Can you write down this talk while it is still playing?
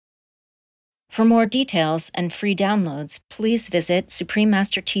For more details and free downloads, please visit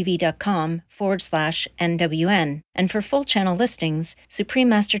suprememastertv.com/NWN, and for full channel listings,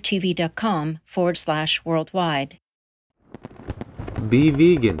 suprememastertv.com/worldwide. Be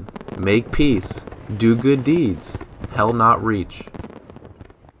vegan, make peace, do good deeds, hell not reach.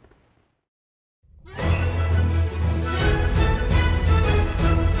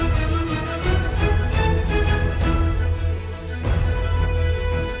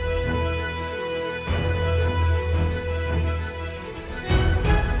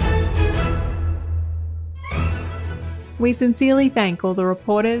 We sincerely thank all the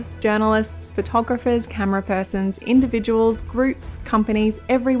reporters, journalists, photographers, camera persons, individuals, groups, companies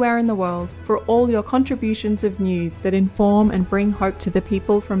everywhere in the world for all your contributions of news that inform and bring hope to the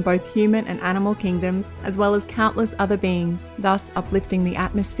people from both human and animal kingdoms, as well as countless other beings, thus uplifting the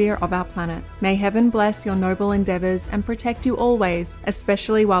atmosphere of our planet. May heaven bless your noble endeavours and protect you always,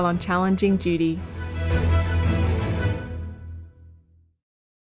 especially while on challenging duty.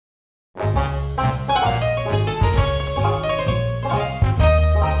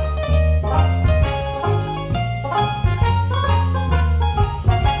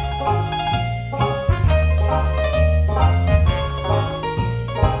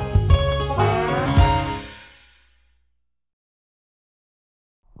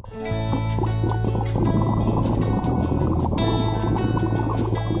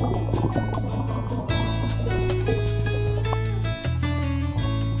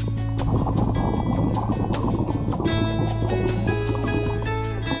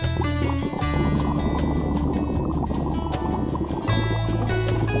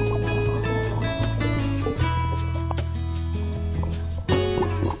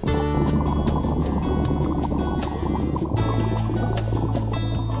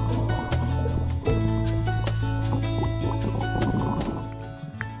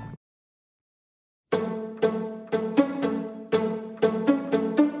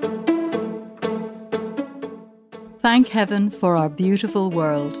 Thank heaven for our beautiful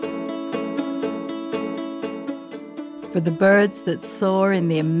world, for the birds that soar in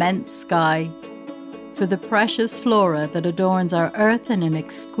the immense sky, for the precious flora that adorns our earth in an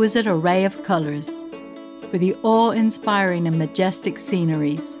exquisite array of colours, for the awe-inspiring and majestic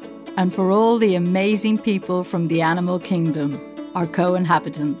sceneries, and for all the amazing people from the animal kingdom, our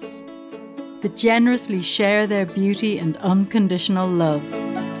co-inhabitants, that generously share their beauty and unconditional love.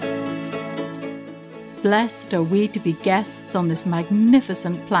 Blessed are we to be guests on this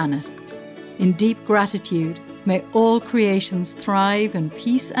magnificent planet. In deep gratitude, may all creations thrive in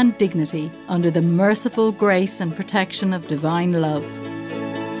peace and dignity under the merciful grace and protection of divine love.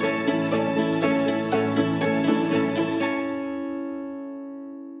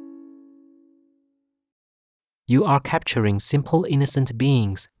 You are capturing simple innocent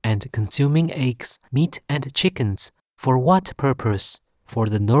beings and consuming eggs, meat and chickens. For what purpose? For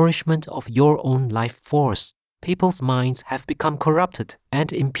the nourishment of your own life force. People's minds have become corrupted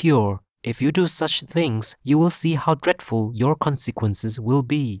and impure. If you do such things, you will see how dreadful your consequences will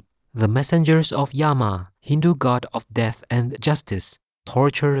be. The messengers of Yama, Hindu god of death and justice,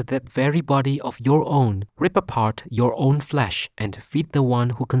 torture that very body of your own, rip apart your own flesh, and feed the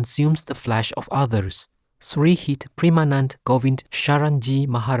one who consumes the flesh of others. Sri Hit Premanand Govind Sharanji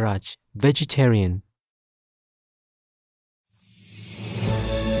Maharaj, vegetarian.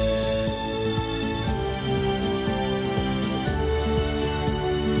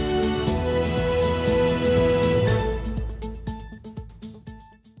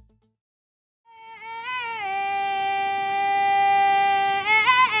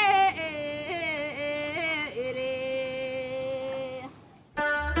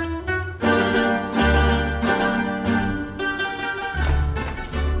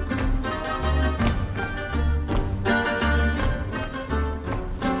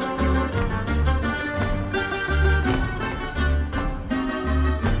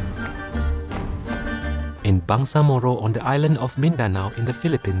 In Bangsamoro on the island of Mindanao in the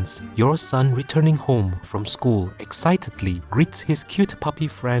Philippines, your son returning home from school excitedly greets his cute puppy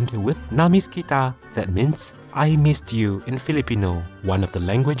friend with Namiss kita, that means I missed you in Filipino, one of the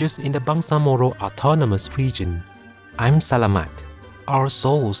languages in the Bangsamoro Autonomous Region. I'm Salamat. Our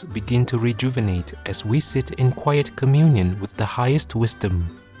souls begin to rejuvenate as we sit in quiet communion with the highest wisdom.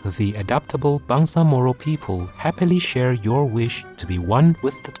 The adaptable Bangsamoro people happily share your wish to be one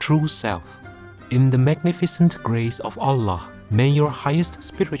with the true self. In the magnificent grace of Allah, may your highest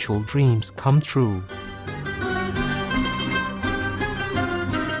spiritual dreams come true.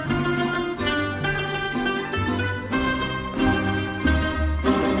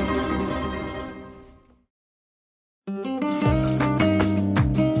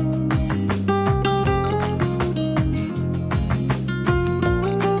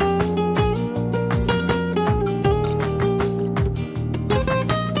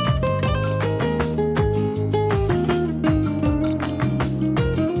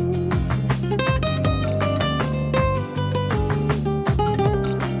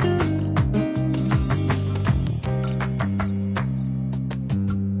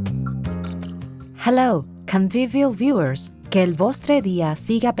 Hello, convivial viewers. Que el vostre dia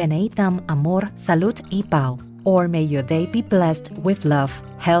siga beneït amb amor, salut i pau. Or may your day be blessed with love,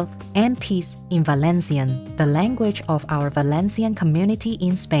 health, and peace in Valencian, the language of our Valencian community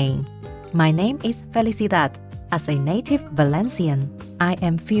in Spain. My name is Felicidad. As a native Valencian, I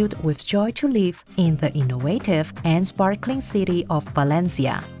am filled with joy to live in the innovative and sparkling city of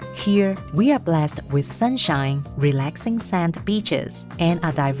Valencia. Here, we are blessed with sunshine, relaxing sand beaches, and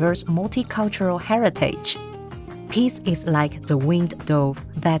a diverse multicultural heritage. Peace is like the winged dove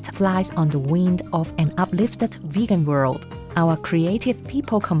that flies on the wind of an uplifted vegan world. Our creative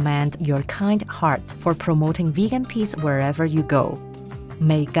people commend your kind heart for promoting vegan peace wherever you go.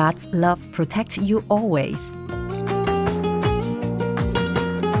 May God's love protect you always.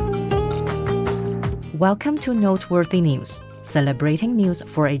 Welcome to Noteworthy News, celebrating news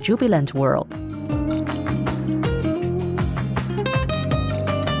for a jubilant world.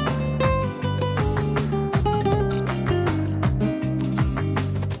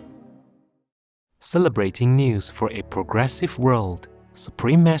 Celebrating news for a progressive world,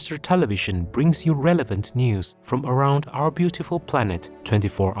 Supreme Master Television brings you relevant news from around our beautiful planet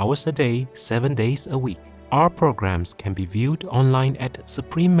 24 hours a day, 7 days a week. Our programs can be viewed online at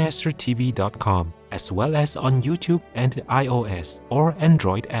suprememastertv.com, as well as on YouTube and iOS or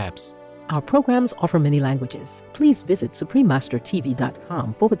Android apps. Our programs offer many languages. Please visit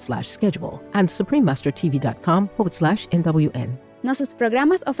suprememastertv.com/schedule and suprememastertv.com/NWN. Nossos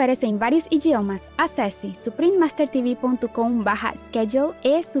programas oferecem vários idiomas. Acesse suprememastertv.com/schedule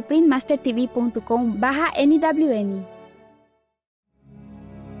e suprememastertv.com/NWN.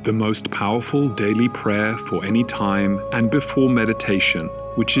 The most powerful daily prayer for any time and before meditation,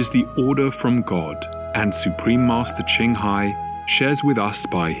 which is the order from God, and Supreme Master Ching Hai shares with us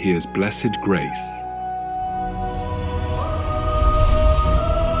by His blessed grace.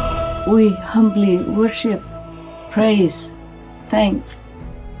 We humbly worship, praise, thank,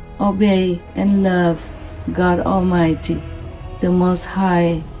 obey, and love God Almighty, the Most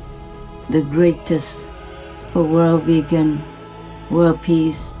High, the greatest, for world vegan, world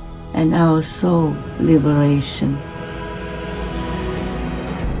peace, and our soul liberation.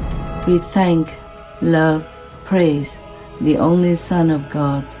 We thank, love, praise the only Son of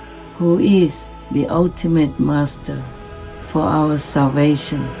God, who is the ultimate Master for our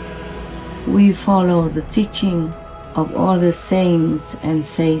salvation. We follow the teaching of all the saints and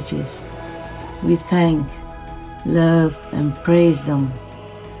sages. We thank, love, and praise them,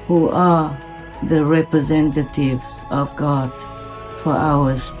 who are the representatives of God for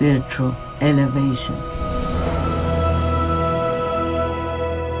our spiritual elevation.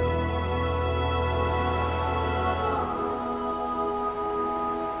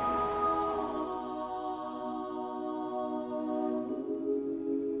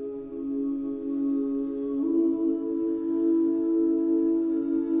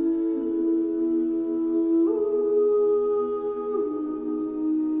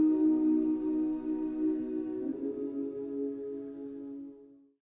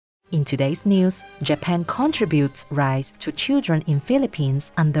 In today's news, Japan contributes rice to children in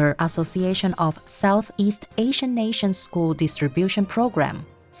Philippines under Association of Southeast Asian Nations School Distribution Program.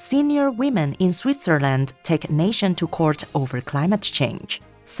 Senior women in Switzerland take nation to court over climate change.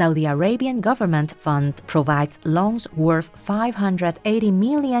 Saudi Arabian government fund provides loans worth $580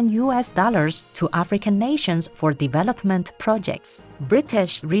 million to African nations for development projects.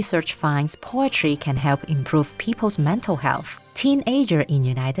 British research finds poetry can help improve people's mental health. Teenager in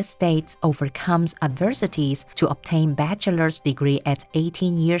United States overcomes adversities to obtain bachelor's degree at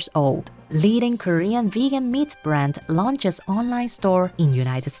 18 years old. Leading Korean vegan meat brand launches online store in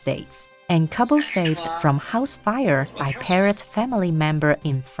United States. And couple saved from house fire by parrot family member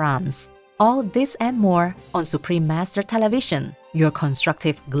in France. All this and more on Supreme Master Television, your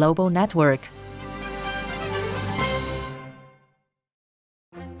constructive global network.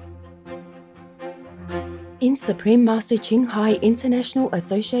 In Supreme Master Ching Hai International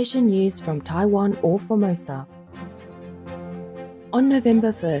Association news from Taiwan or Formosa. On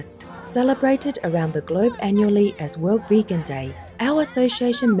November 1st, celebrated around the globe annually as World Vegan Day, our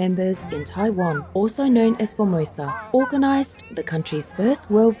association members in Taiwan, also known as Formosa, organized the country's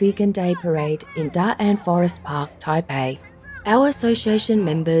first World Vegan Day parade in Da An Forest Park, Taipei. Our association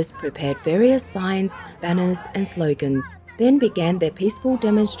members prepared various signs, banners, and slogans, then began their peaceful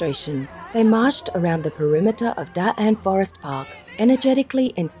demonstration. They marched around the perimeter of Da An Forest Park,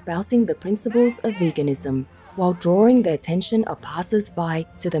 energetically espousing the principles of veganism, while drawing the attention of passers-by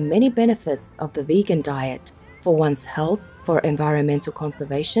to the many benefits of the vegan diet, for one's health, for environmental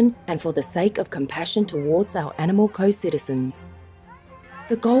conservation, and for the sake of compassion towards our animal co-citizens.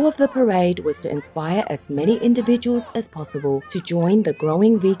 The goal of the parade was to inspire as many individuals as possible to join the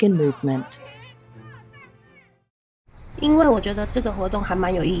growing vegan movement. 因为我觉得这个活动还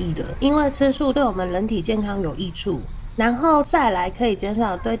蛮有意义的，因为吃素对我们人体健康有益处，然后再来可以减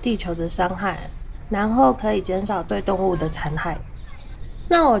少对地球的伤害，然后可以减少对动物的残害。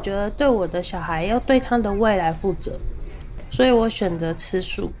那我觉得对我的小孩要对他的未来负责，所以我选择吃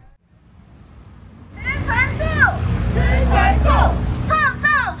素。吃全素，吃全素，创造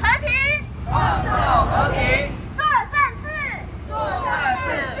和平，创造和平，做善事，做善事，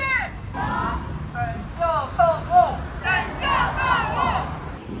拯救动物，拯救动物，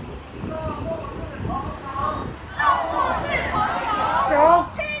动物是同胞，动物是同胞，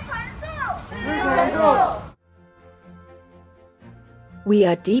吃全素，吃全素。We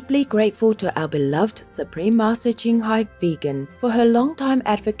are deeply grateful to our beloved Supreme Master Qinghai Vegan for her long-time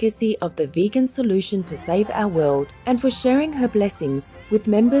advocacy of the vegan solution to save our world and for sharing her blessings with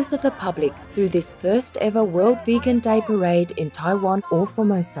members of the public through this first ever World Vegan Day Parade in Taiwan or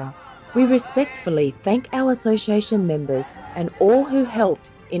Formosa. We respectfully thank our association members and all who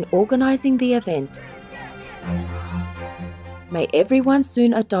helped in organizing the event. May everyone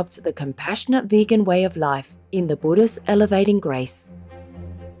soon adopt the compassionate vegan way of life in the Buddha's elevating grace.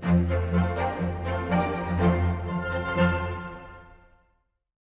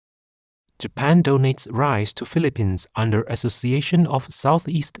 Japan donates rice to Philippines under Association of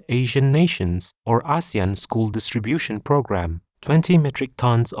Southeast Asian Nations or ASEAN School Distribution Program. 20 metric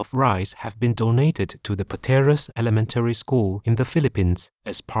tons of rice have been donated to the Pateros Elementary School in the Philippines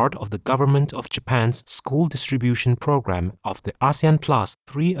as part of the Government of Japan's school distribution program of the ASEAN Plus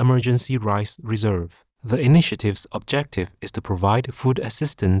 3 Emergency Rice Reserve. The initiative's objective is to provide food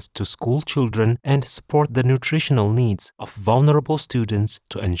assistance to school children and support the nutritional needs of vulnerable students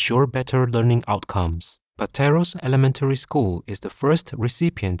to ensure better learning outcomes. Pateros Elementary School is the first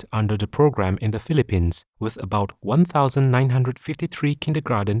recipient under the program in the Philippines, with about 1,953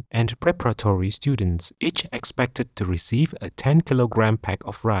 kindergarten and preparatory students, each expected to receive a 10-kilogram pack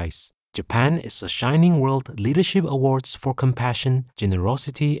of rice. Japan is a Shining World Leadership Awards for Compassion,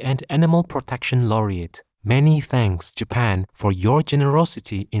 Generosity and Animal Protection laureate. Many thanks, Japan, for your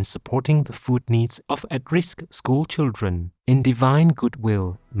generosity in supporting the food needs of at-risk school children. In divine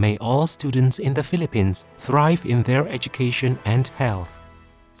goodwill, may all students in the Philippines thrive in their education and health.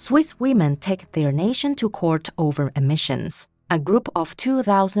 Swiss women take their nation to court over emissions. A group of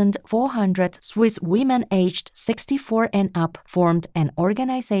 2,400 Swiss women aged 64 and up formed an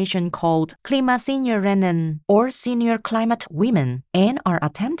organization called Klimaseniorinnen, or Senior Climate Women, and are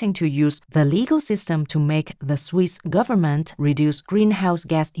attempting to use the legal system to make the Swiss government reduce greenhouse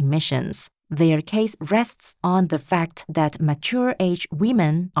gas emissions. Their case rests on the fact that mature-age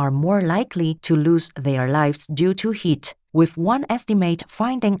women are more likely to lose their lives due to heat, with one estimate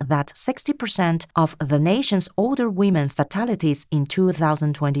finding that 60% of the nation's older women fatalities in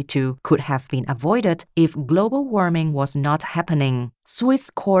 2022 could have been avoided if global warming was not happening. Swiss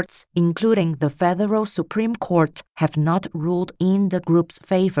courts, including the Federal Supreme Court, have not ruled in the group's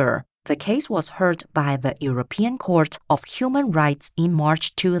favor. The case was heard by the European Court of Human Rights in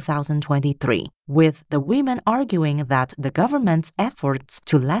March 2023, with the women arguing that the government's efforts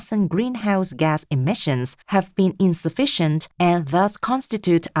to lessen greenhouse gas emissions have been insufficient and thus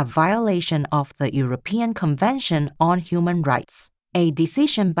constitute a violation of the European Convention on Human Rights. A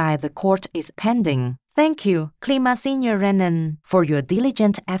decision by the court is pending. Thank you, Klimaseniorinnen, for your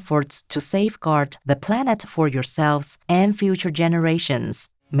diligent efforts to safeguard the planet for yourselves and future generations.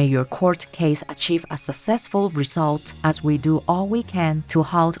 May your court case achieve a successful result as we do all we can to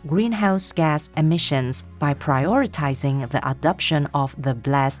halt greenhouse gas emissions by prioritizing the adoption of the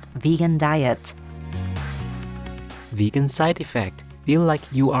blessed vegan diet. Vegan side effect. Feel like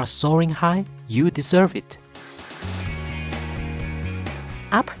you are soaring high? You deserve it.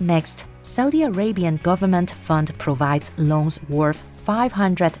 Up next, Saudi Arabian government fund provides loans worth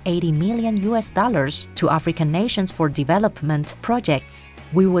 $580 million to African nations for development projects.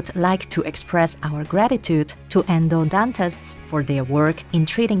 We would like to express our gratitude to endodontists for their work in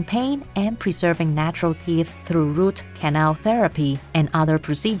treating pain and preserving natural teeth through root canal therapy and other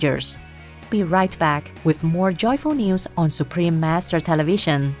procedures. Be right back with more joyful news on Supreme Master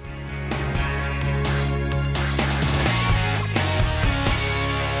Television.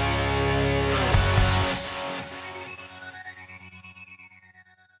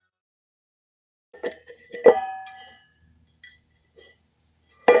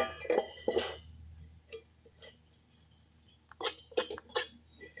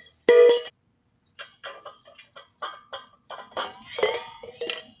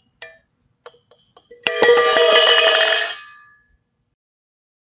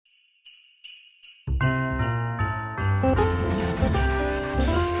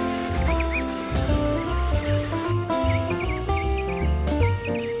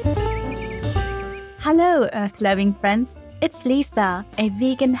 Hello, Earth-loving friends. It's Lisa, a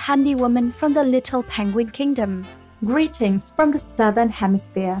vegan handywoman from the Little Penguin Kingdom. Greetings from the Southern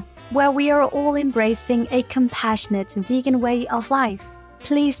Hemisphere, where we are all embracing a compassionate vegan way of life.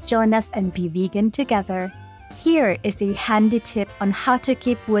 Please join us and be vegan together. Here is a handy tip on how to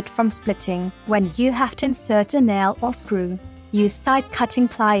keep wood from splitting when you have to insert a nail or screw. Use side cutting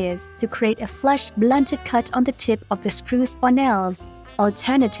pliers to create a flush, blunted cut on the tip of the screws or nails.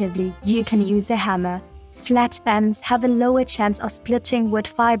 Alternatively, you can use a hammer. Flat ends have a lower chance of splitting wood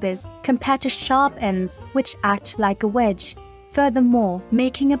fibers compared to sharp ends, which act like a wedge. Furthermore,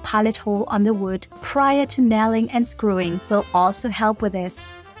 making a pilot hole on the wood prior to nailing and screwing will also help with this.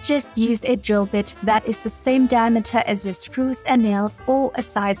 Just use a drill bit that is the same diameter as your screws and nails or a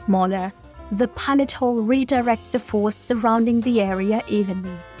size smaller. The pilot hole redirects the force surrounding the area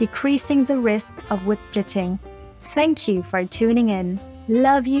evenly, decreasing the risk of wood splitting. Thank you for tuning in.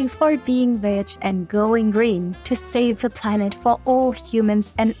 Love you for being veg and going green to save the planet for all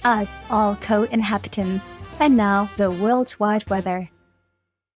humans and us, all co-inhabitants. And now, the worldwide weather.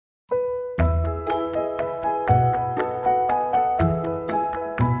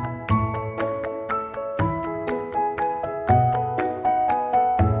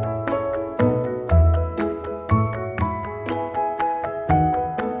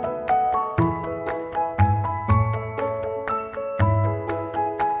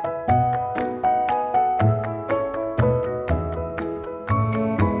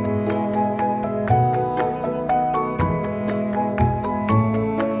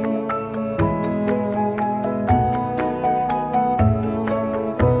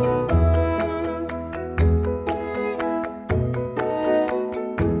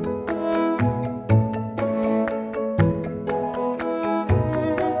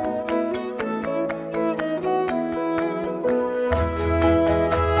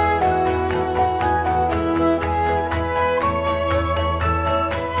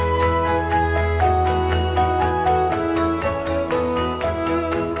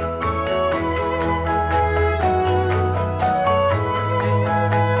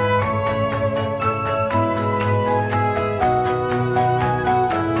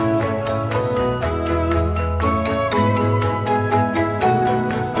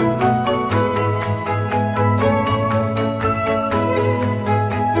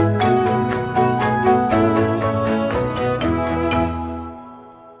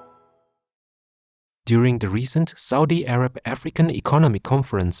 During the recent Saudi Arab African Economic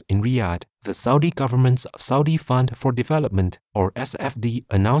Conference in Riyadh, the Saudi government's Saudi Fund for Development, or SFD,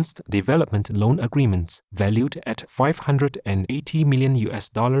 announced development loan agreements valued at $580 million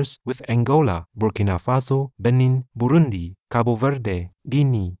with Angola, Burkina Faso, Benin, Burundi, Cabo Verde,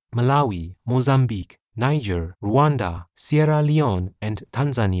 Guinea, Malawi, Mozambique, Niger, Rwanda, Sierra Leone, and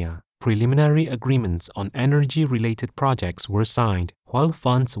Tanzania. Preliminary agreements on energy-related projects were signed, while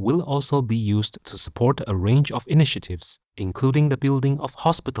funds will also be used to support a range of initiatives, including the building of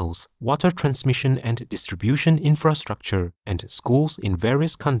hospitals, water transmission and distribution infrastructure, and schools in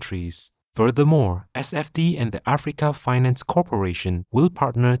various countries. Furthermore, SFD and the Africa Finance Corporation will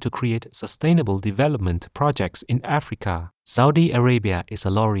partner to create sustainable development projects in Africa. Saudi Arabia is a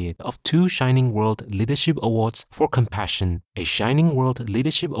laureate of 2 Shining World Leadership Awards for Compassion, a Shining World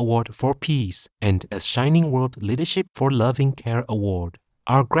Leadership Award for Peace, and a Shining World Leadership for Loving Care Award.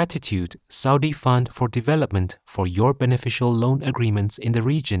 Our gratitude, Saudi Fund for Development, for your beneficial loan agreements in the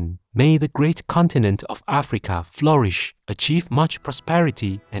region. May the great continent of Africa flourish, achieve much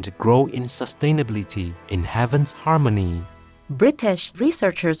prosperity, and grow in sustainability, in heaven's harmony. British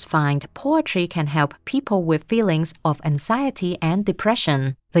researchers find poetry can help people with feelings of anxiety and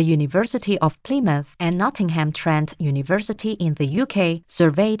depression. The University of Plymouth and Nottingham Trent University in the UK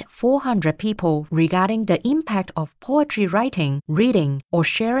surveyed 400 people regarding the impact of poetry writing, reading, or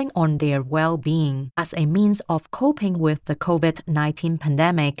sharing on their well-being as a means of coping with the COVID-19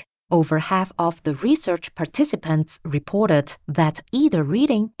 pandemic. Over half of the research participants reported that either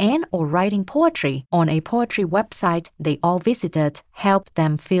reading and/or writing poetry on a poetry website they all visited helped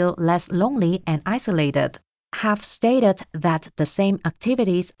them feel less lonely and isolated. Half stated that the same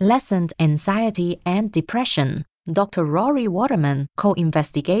activities lessened anxiety and depression. Dr. Rory Waterman,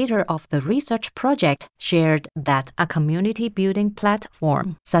 co-investigator of the research project, shared that a community-building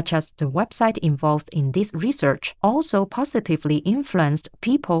platform, such as the website involved in this research, also positively influenced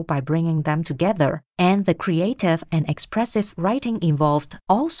people by bringing them together, and the creative and expressive writing involved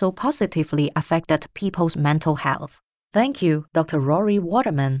also positively affected people's mental health. Thank you, Dr. Rory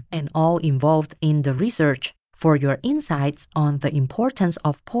Waterman, and all involved in the research, for your insights on the importance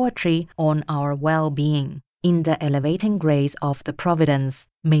of poetry on our well-being. In the elevating grace of the Providence,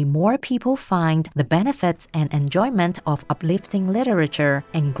 may more people find the benefits and enjoyment of uplifting literature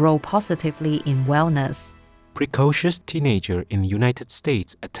and grow positively in wellness. Precocious teenager in United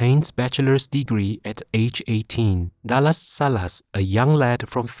States attains bachelor's degree at age 18. Dallas Salas, a young lad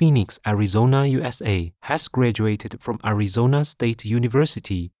from Phoenix, Arizona, USA, has graduated from Arizona State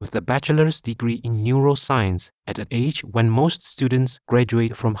University with a bachelor's degree in neuroscience at an age when most students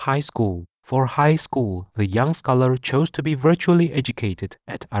graduate from high school. For high school, the young scholar chose to be virtually educated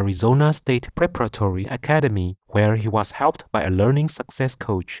at Arizona State Preparatory Academy, where he was helped by a learning success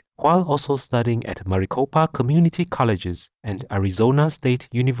coach, while also studying at Maricopa Community Colleges and Arizona State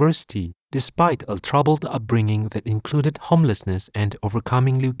University. Despite a troubled upbringing that included homelessness and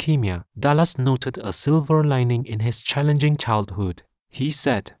overcoming leukemia, Dallas noted a silver lining in his challenging childhood. He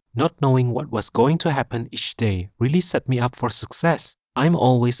said, "Not knowing what was going to happen each day really set me up for success. I'm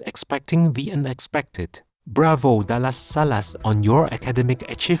always expecting the unexpected." Bravo, Dallas Salas, on your academic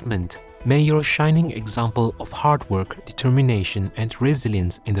achievement. May your shining example of hard work, determination, and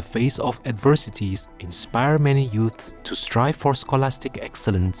resilience in the face of adversities inspire many youths to strive for scholastic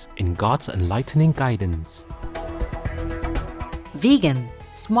excellence in God's enlightening guidance. Vegan.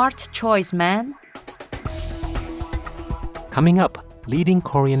 Smart choice, man. Coming up, leading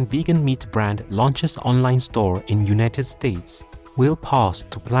Korean vegan meat brand launches online store in United States. We'll pause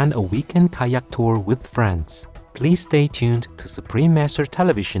to plan a weekend kayak tour with friends. Please stay tuned to Supreme Master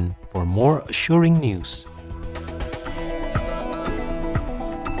Television for more assuring news.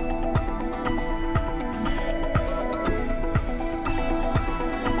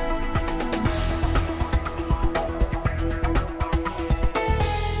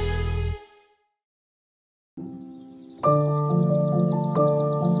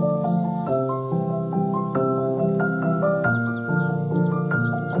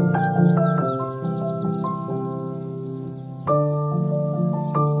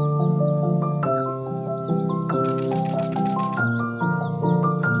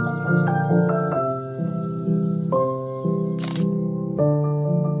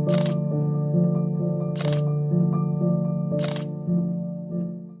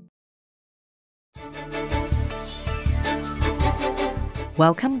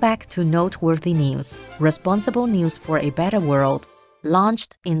 Welcome back to Noteworthy News, responsible news for a better world.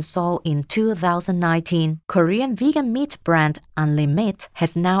 Launched in Seoul in 2019, Korean vegan meat brand Unlimit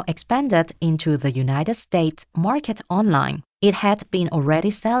has now expanded into the United States market online. It had been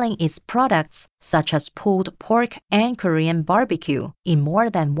already selling its products, such as pulled pork and Korean barbecue, in more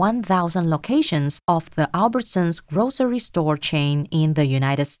than 1,000 locations of the Albertsons grocery store chain in the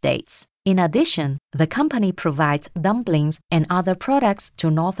United States. In addition, the company provides dumplings and other products to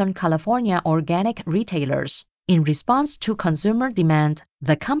Northern California organic retailers. In response to consumer demand,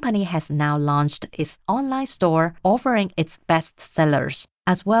 the company has now launched its online store offering its best sellers,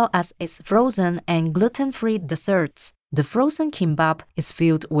 as well as its frozen and gluten-free desserts. The frozen kimbap is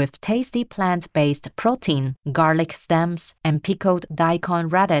filled with tasty plant-based protein, garlic stems, and pickled daikon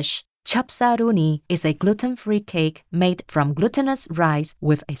radish. Chapsaruni is a gluten-free cake made from glutinous rice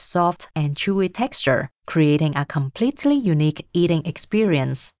with a soft and chewy texture, creating a completely unique eating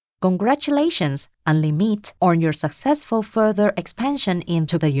experience. Congratulations, Unlimit, on your successful further expansion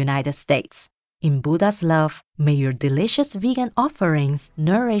into the United States. In Buddha's love, may your delicious vegan offerings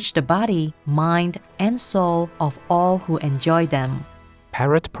nourish the body, mind, and soul of all who enjoy them.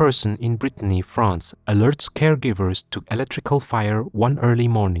 Parrot person in Brittany, France, alerts caregivers to electrical fire one early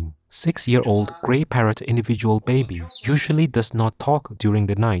morning. 6-year-old grey parrot individual baby usually does not talk during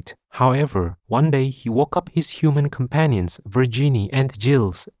the night. However, one day he woke up his human companions, Virginie and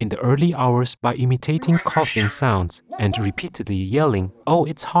Gilles, in the early hours by imitating coughing sounds and repeatedly yelling, "Oh,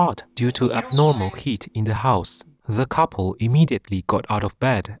 it's hot," due to abnormal heat in the house. The couple immediately got out of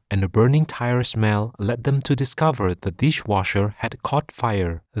bed, and a burning tire smell led them to discover the dishwasher had caught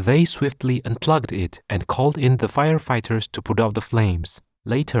fire. They swiftly unplugged it and called in the firefighters to put out the flames.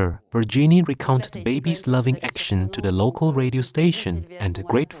 Later, Virginie recounted baby's loving action to the local radio station and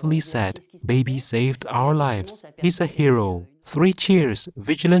gratefully said, "Baby saved our lives. He's a hero. 3 cheers,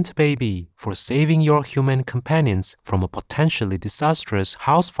 vigilant baby, for saving your human companions from a potentially disastrous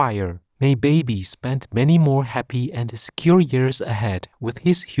house fire. May baby spend many more happy and secure years ahead with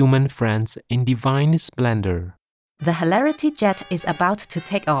his human friends in divine splendor." The hilarity jet is about to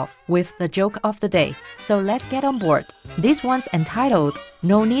take off with the joke of the day, so let's get on board. This one's entitled,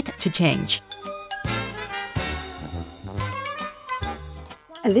 "No Need to Change."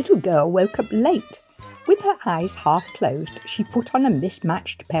 A little girl woke up late. With her eyes half closed, she put on a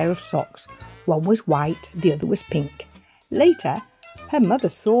mismatched pair of socks. One was white, the other was pink. Later, her mother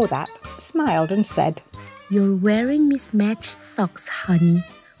saw that, smiled and said, You're wearing mismatched socks, honey.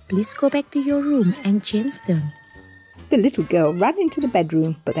 Please go back to your room and change them. The little girl ran into the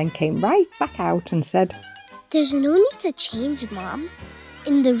bedroom, but then came right back out and said, There's no need to change, Mom.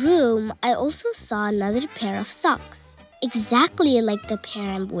 In the room, I also saw another pair of socks, exactly like the pair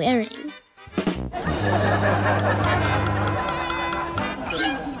I'm wearing.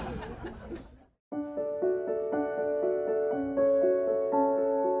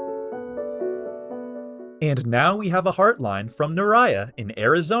 And now we have a heartline from Naraya in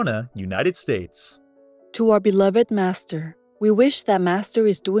Arizona, United States. To our beloved Master, we wish that Master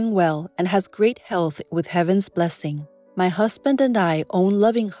is doing well and has great health with heaven's blessing. My husband and I own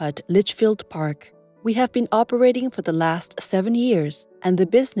Loving Hut, Litchfield Park. We have been operating for the last 7 years, and the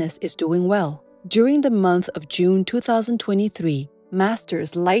business is doing well. During the month of June 2023,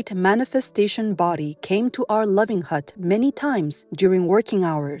 Master's light manifestation body came to our Loving Hut many times during working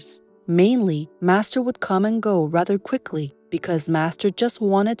hours. Mainly, Master would come and go rather quickly because Master just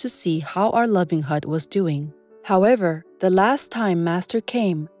wanted to see how our Loving Hut was doing. However, the last time Master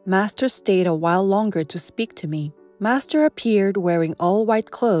came, Master stayed a while longer to speak to me. Master appeared wearing all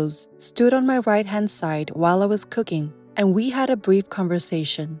white clothes, stood on my right-hand side while I was cooking, and we had a brief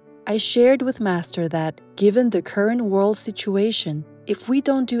conversation. I shared with Master that, given the current world situation, if we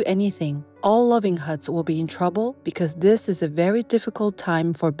don't do anything, all Loving Huts will be in trouble because this is a very difficult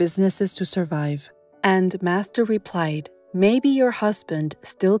time for businesses to survive. And Master replied, maybe your husband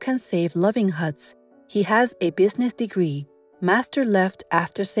still can save Loving Huts. He has a business degree. Master left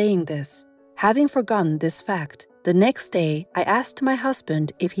after saying this. Having forgotten this fact, the next day I asked my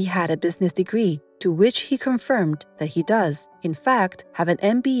husband if he had a business degree, to which he confirmed that he does, in fact, have an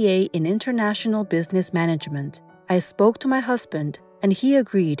MBA in International Business Management. I spoke to my husband, and he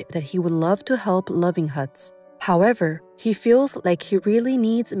agreed that he would love to help Loving Huts. However, he feels like he really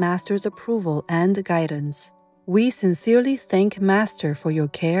needs Master's approval and guidance. We sincerely thank Master for your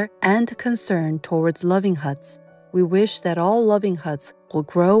care and concern towards Loving Huts. We wish that all Loving Huts will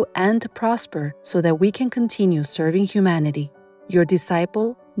grow and prosper so that we can continue serving humanity. Your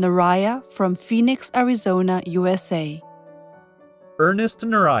disciple, Naraya from Phoenix, Arizona, USA. Ernest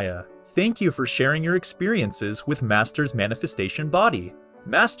Naraya, thank you for sharing your experiences with Master's manifestation body.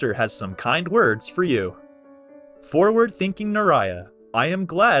 Master has some kind words for you. Forward-thinking Naraya, I am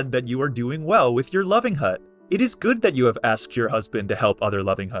glad that you are doing well with your Loving Hut. It is good that you have asked your husband to help other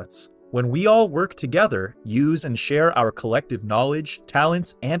Loving Huts. When we all work together, use and share our collective knowledge,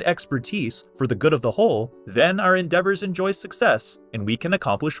 talents, and expertise for the good of the whole, then our endeavors enjoy success, and we can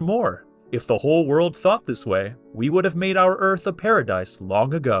accomplish more. If the whole world thought this way, we would have made our Earth a paradise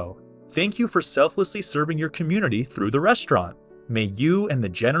long ago. Thank you for selflessly serving your community through the restaurant. May you and the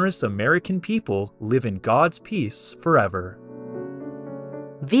generous American people live in God's peace forever.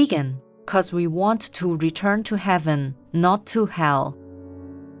 Vegan, 'cause we want to return to heaven, not to hell.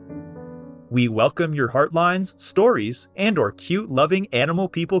 We welcome your heartlines, stories, and/or cute loving animal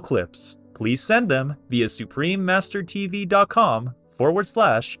people clips. Please send them via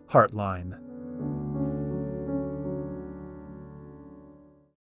suprememastertv.com/heartline.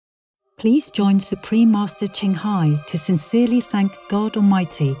 Please join Supreme Master Ching Hai to sincerely thank God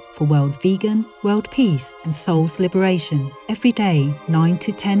Almighty for world vegan, world peace, and soul's liberation every day, 9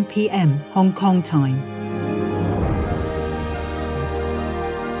 to 10 p.m. Hong Kong time.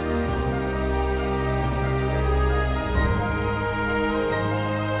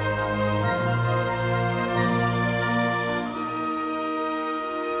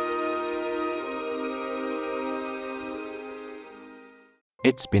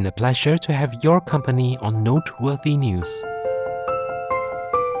 It's been a pleasure to have your company on Noteworthy News.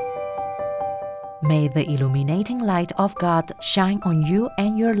 May the illuminating light of God shine on you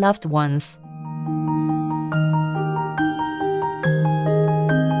and your loved ones.